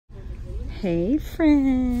Hey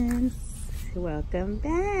friends, welcome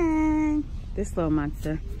back. This little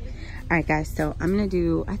monster. All right guys, so I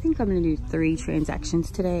think I'm gonna do 3 transactions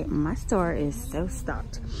today. My store is so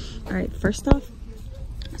stocked. All right, first off,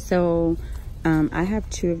 so I have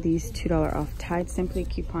 2 of these $2 off Tide Simply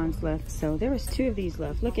coupons left. So there was 2 of these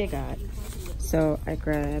left. Look at God. So I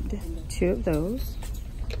grabbed 2 of those.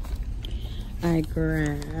 I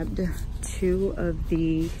grabbed 2 of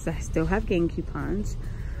the, because I still have game coupons.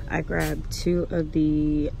 I grabbed 2 of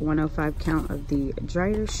the 105 count of the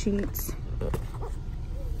dryer sheets.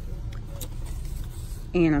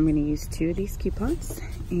 And I'm going to use 2 of these coupons.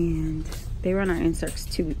 And they were on our inserts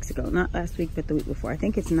 2 weeks ago. Not last week, but the week before. I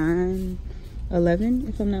think it's 9/11,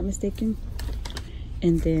 if I'm not mistaken.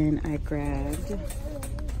 And then I grabbed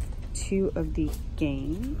 2 of the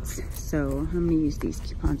games. So I'm going to use these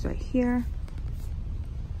coupons right here.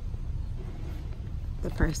 The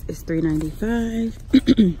price is $3.95.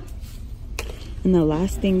 And the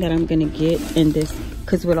last thing that I'm gonna get in this,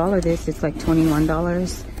 because with all of this it's like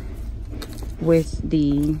 $21 with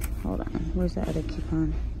the, hold on, where's the other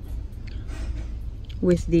coupon?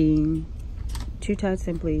 With the 2 Tide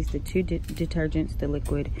Simplies, the 2 detergents, the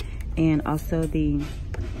liquid, and also the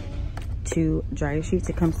 2 dryer sheets,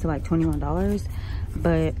 it comes to like $21.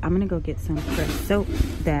 But I'm gonna go get some fresh soap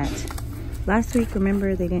that last week,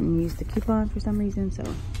 remember, they didn't use the coupon for some reason, so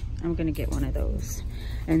I'm gonna get one of those.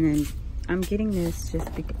 And then I'm getting this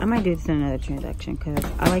just because I might do this in another transaction, because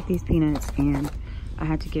I like these peanuts and I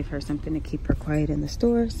had to give her something to keep her quiet in the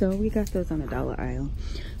store, so we got those on the dollar aisle.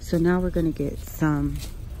 So now we're gonna get some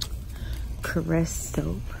Caress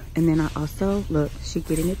soap. And then I also, look, she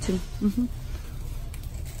getting it too.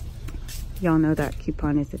 Y'all know that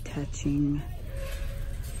coupon is attaching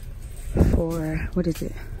for, what is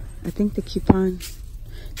it? I think the coupon,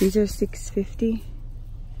 these are $6.50.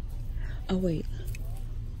 Oh wait,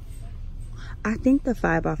 I think the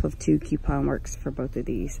 5 off of 2 coupon works for both of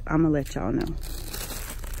these. I'm gonna let y'all know,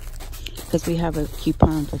 because we have a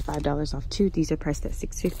coupon for $5 off 2. These are priced at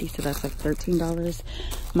 $6.50, so that's like $13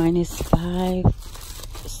 minus 5.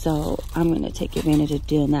 So I'm gonna take advantage of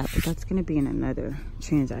doing that, but that's gonna be in another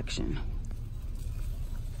transaction.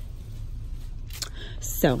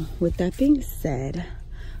 So with that being said,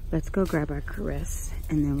 let's go grab our Caress,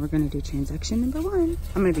 and then we're gonna do transaction number 1.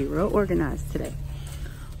 I'm gonna be real organized today.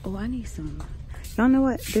 Oh, I need some. Y'all know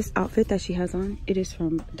what? This outfit that she has on, it is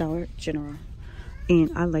from Dollar General,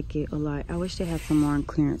 and I like it a lot. I wish they had some more on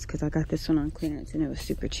clearance, because I got this one on clearance and it was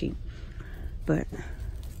super cheap. But,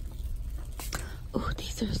 oh,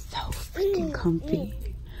 these are so freaking comfy.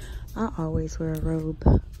 I always wear a robe.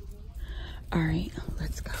 All right,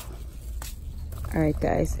 let's go. All right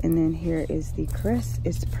guys, and then here is the Caress.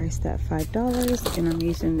 It's priced at $5, and I'm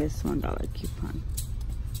using this $1 coupon.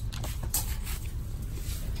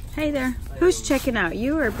 Hey there, who's checking out,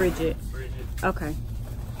 you or Bridget? Bridget. Okay.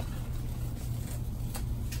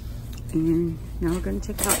 And now we're gonna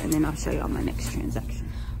check out, and then I'll show y'all my next transaction.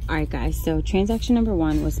 All right guys, so transaction number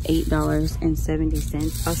 1 was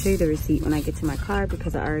 $8.70. I'll show you the receipt when I get to my car,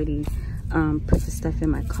 because I already put the stuff in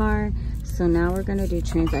my car. So now we're gonna do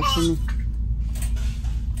transaction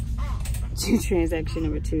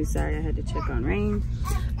number 2. Sorry, I had to check on Rain.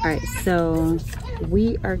 All right, so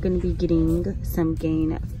we are going to be getting some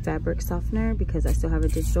Gain fabric softener, because I still have a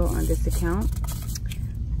digital on this account.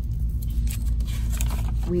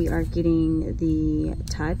 We are getting the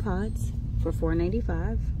Tide Pods for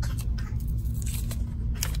 $4.95.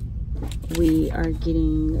 We are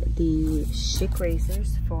getting the Chic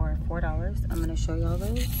razors for $4. I'm going to show y'all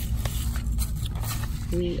those.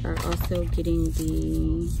 We are also getting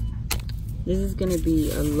the, this is going to be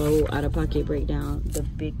a low out-of-pocket breakdown, the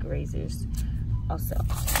big razors also.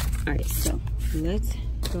 All right, so let's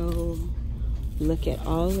go look at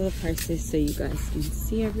all the prices so you guys can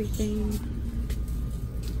see everything.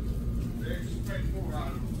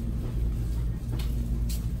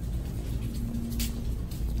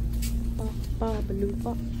 All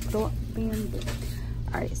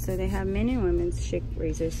right, so they have men and women's Chic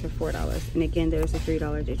razors for $4. And again, there's a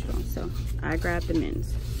 $3 digital. So I grabbed the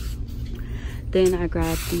men's. Then I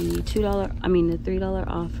grabbed the $3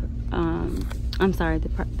 off. I'm sorry,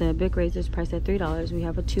 the big razors priced at $3. We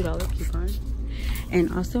have a $2 coupon.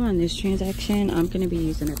 And also on this transaction, I'm going to be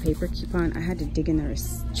using a paper coupon. I had to dig in the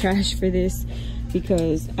trash for this,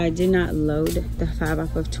 because I did not load the 5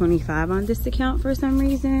 off of 25 on this account for some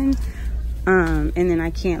reason. And then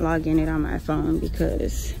I can't log in it on my phone,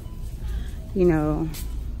 because, you know,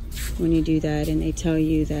 when you do that and they tell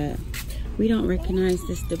you that we don't recognize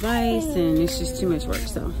this device, and it's just too much work.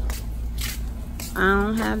 So I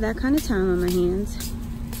don't have that kind of time on my hands.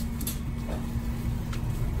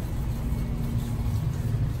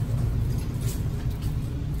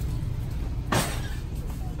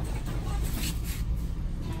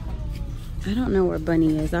 I don't know where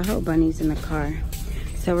Bunny is. I hope Bunny's in the car.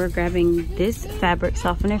 So we're grabbing this fabric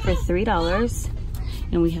softener for $3.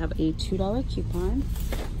 And we have a $2 coupon.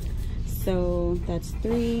 So that's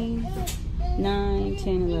 3, 9,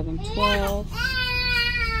 10, 11, 12.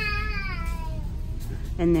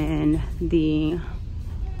 And then the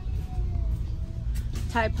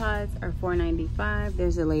Tide Pods are $4.95.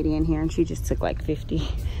 There's a lady in here and she just took like 50.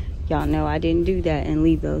 Y'all know I didn't do that and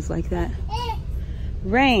leave those like that.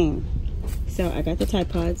 Rain. So I got the Tide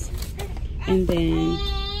Pods. And then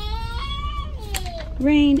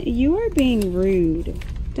Rain, you are being rude.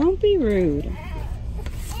 Don't be rude.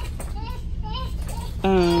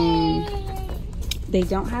 They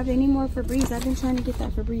don't have any more Febreze. I've been trying to get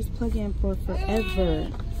that Febreze plug-in for forever.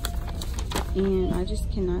 And I just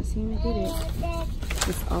cannot seem to get it.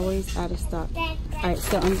 It's always out of stock. Alright,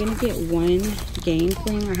 so I'm gonna get one Gain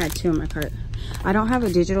Fling. I had 2 in my cart. I don't have a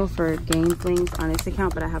digital for Gain Flings on this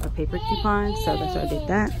account, but I have a paper coupon, so that's why I did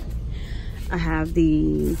that. I have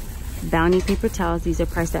the Bounty paper towels. These are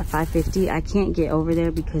priced at $5.50. I can't get over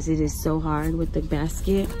there because it is so hard with the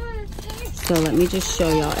basket. So let me just show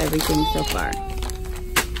y'all everything so far.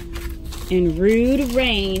 And rude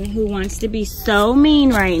Rain, who wants to be so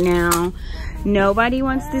mean right now. Nobody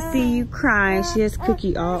wants to see you cry. She has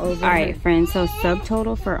cookie all over. All right, friends. So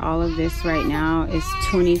subtotal for all of this right now is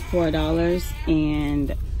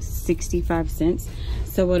 $24.65.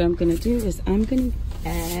 So what I'm gonna do is I'm gonna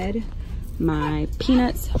add my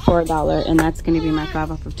peanuts for $1, and that's going to be my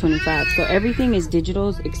 5 off of 25. So everything is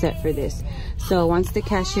digitals except for this. So once the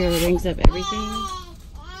cashier rings up everything,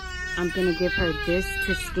 I'm going to give her this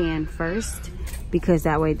to scan first, because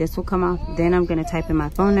that way this will come off. Then I'm going to type in my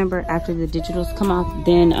phone number. After the digitals come off,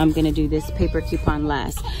 then I'm going to do this paper coupon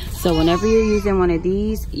last. So whenever you're using one of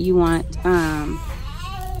these, you want them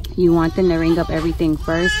to ring up everything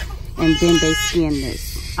first, and then they scan this.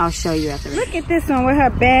 I'll show you after. Look at this one with her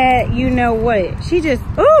bad, you know what. She just,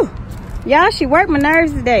 ooh, y'all, she worked my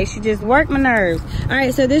nerves today. She just worked my nerves. All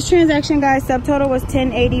right, so this transaction, guys, subtotal was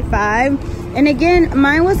 $10.85. And again,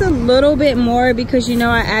 mine was a little bit more because, you know,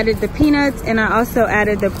 I added the peanuts and I also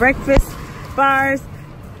added the breakfast bars.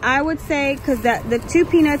 I would say, because the 2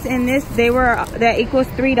 peanuts in this, that equals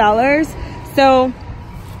 $3. So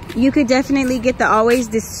you could definitely get the Always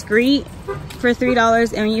Discreet for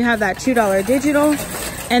 $3, and you have that $2 digital.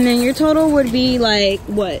 And then your total would be like,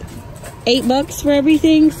 what, $8 for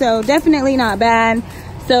everything? So definitely not bad.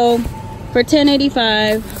 So for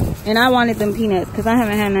 $10.85, and I wanted them peanuts because I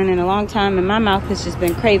haven't had none in a long time and my mouth has just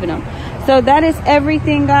been craving them. So that is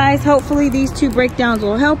everything, guys. Hopefully these 2 breakdowns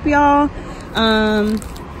will help y'all.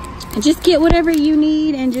 Just get whatever you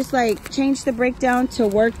need and just like change the breakdown to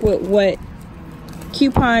work with what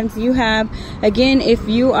coupons you have. Again, if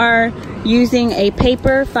you are using a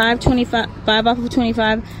paper 5 off of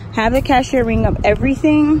 25, have the cashier ring up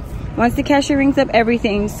everything. Once the cashier rings up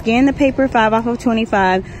everything, scan the paper 5 off of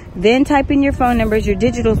 25, then type in your phone numbers. Your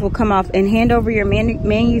digitals will come off, and hand over your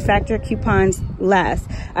manufacturer coupons last.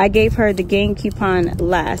 I gave her the Gain coupon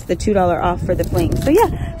last, the $2 off for the fling. So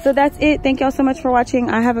yeah, so that's it. Thank y'all so much for watching.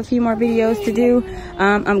 I have a few more videos to do.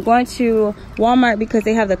 I'm going to Walmart because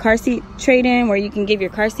they have the car seat trade-in where you can give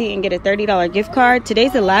your car seat and get a $30 gift card.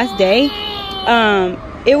 Today's the last day.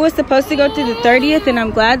 It was supposed to go to the 30th, and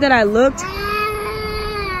I'm glad that I looked.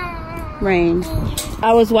 Rain.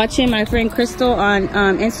 I was watching my friend Crystal on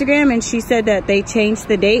Instagram, and she said that they changed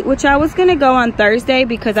the date, which I was gonna go on Thursday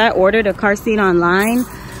because I ordered a car seat online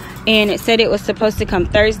and it said it was supposed to come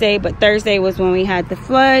Thursday, but Thursday was when we had the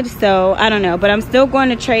flood. So I don't know, but I'm still going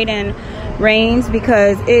to trade in Rain's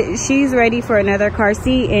because she's ready for another car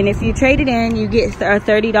seat, and if you trade it in, you get a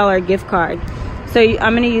 $30 gift card. So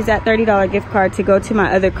I'm going to use that $30 gift card to go to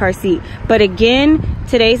my other car seat. But again,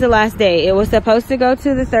 today's the last day. It was supposed to go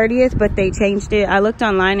to the 30th, but they changed it. I looked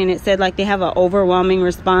online and it said like they have an overwhelming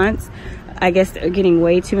response. I guess they're getting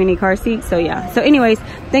way too many car seats. So yeah. So anyways,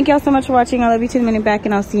 thank y'all so much for watching. I love you to the minute back,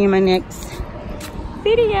 and I'll see you in my next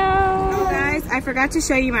video. Oh, guys, I forgot to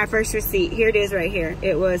show you my first receipt. Here it is right here.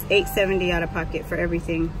 It was $8.70 out of pocket for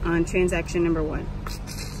everything on transaction number 1.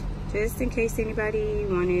 Just in case anybody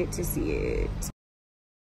wanted to see it.